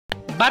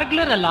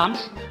Burglar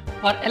alarms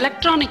are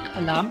electronic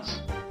alarms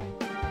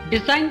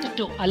designed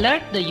to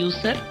alert the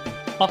user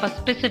of a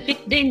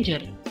specific danger.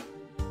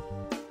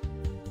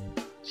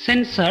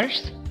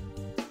 Sensors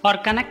are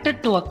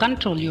connected to a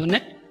control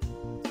unit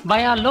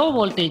via low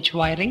voltage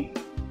wiring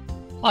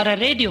or a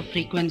radio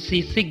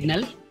frequency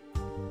signal,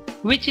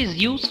 which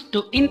is used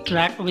to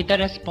interact with the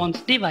response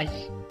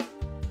device.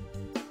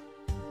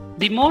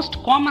 The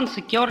most common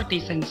security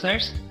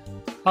sensors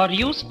are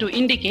used to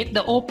indicate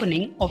the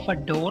opening of a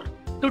door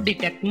to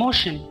detect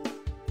motion.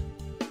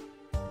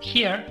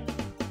 Here,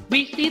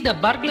 we see the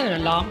burglar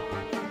alarm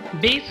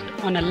based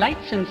on a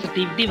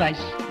light-sensitive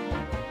device.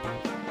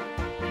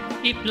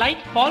 If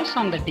light falls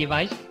on the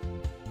device,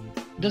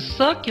 the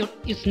circuit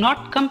is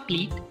not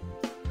complete,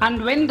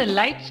 and when the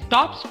light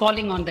stops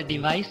falling on the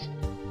device,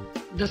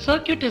 the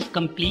circuit is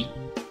complete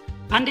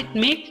and it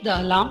makes the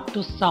alarm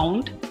to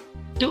sound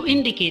to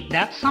indicate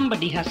that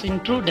somebody has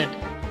intruded.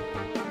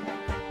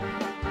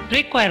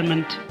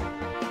 Requirement: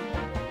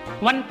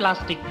 1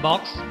 plastic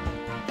box,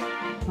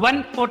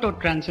 1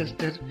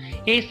 phototransistor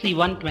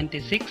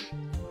AC126,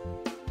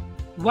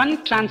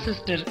 1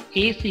 transistor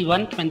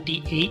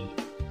AC128,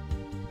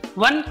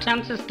 1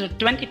 transistor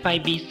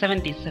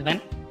 25B77,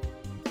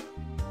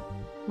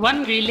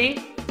 1 relay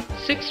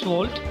 6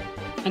 volt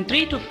and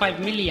 3 to 5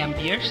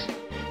 milliamperes,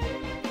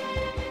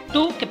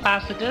 2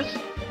 capacitors,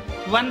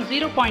 one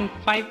 0.5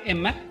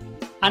 mF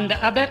and the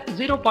other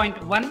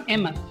 0.1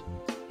 mF,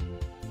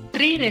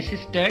 3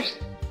 resistors,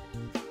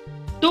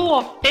 2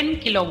 of 10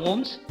 kilo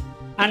ohms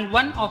and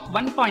 1 of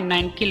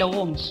 1.9 kilo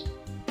ohms,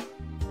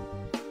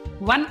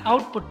 1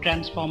 output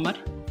transformer,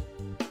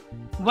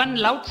 1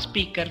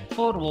 loudspeaker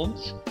 4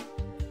 ohms,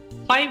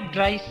 5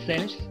 dry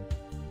cells,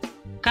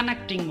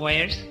 connecting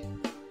wires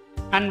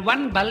and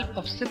 1 bulb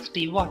of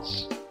 60 watts.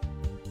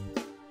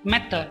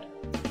 Method: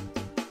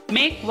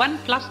 make 1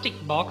 plastic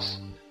box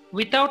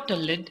without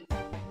a lid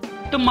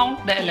to mount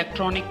the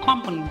electronic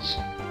components.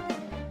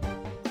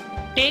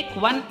 Take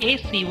 1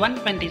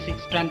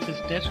 AC126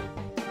 transistor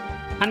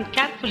and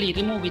carefully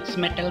remove its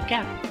metal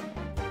cap.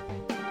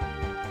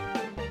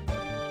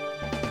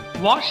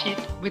 Wash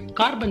it with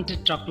carbon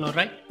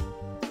tetrachloride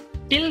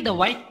till the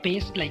white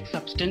paste-like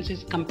substance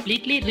is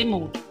completely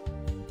removed.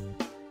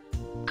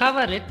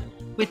 Cover it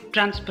with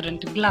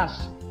transparent glass.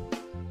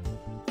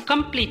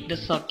 Complete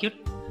the circuit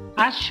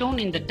as shown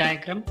in the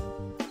diagram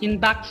in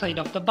back side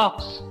of the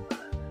box.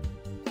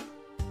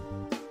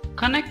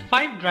 Connect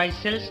 5 dry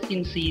cells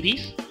in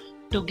series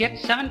to get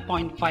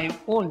 7.5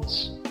 volts.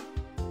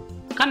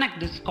 Connect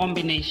this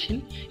combination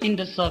in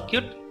the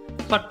circuit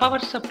for power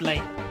supply.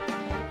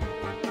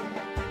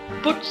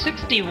 Put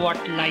 60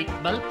 watt light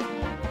bulb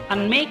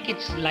and make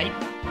its light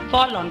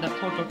fall on the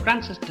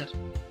phototransistor.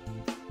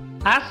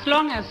 As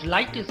long as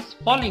light is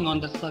falling on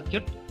the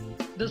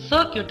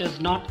circuit is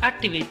not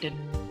activated.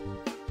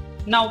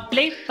 Now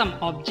place some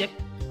object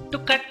to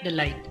cut the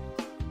light.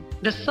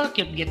 The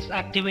circuit gets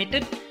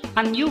activated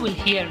and you will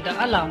hear the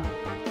alarm.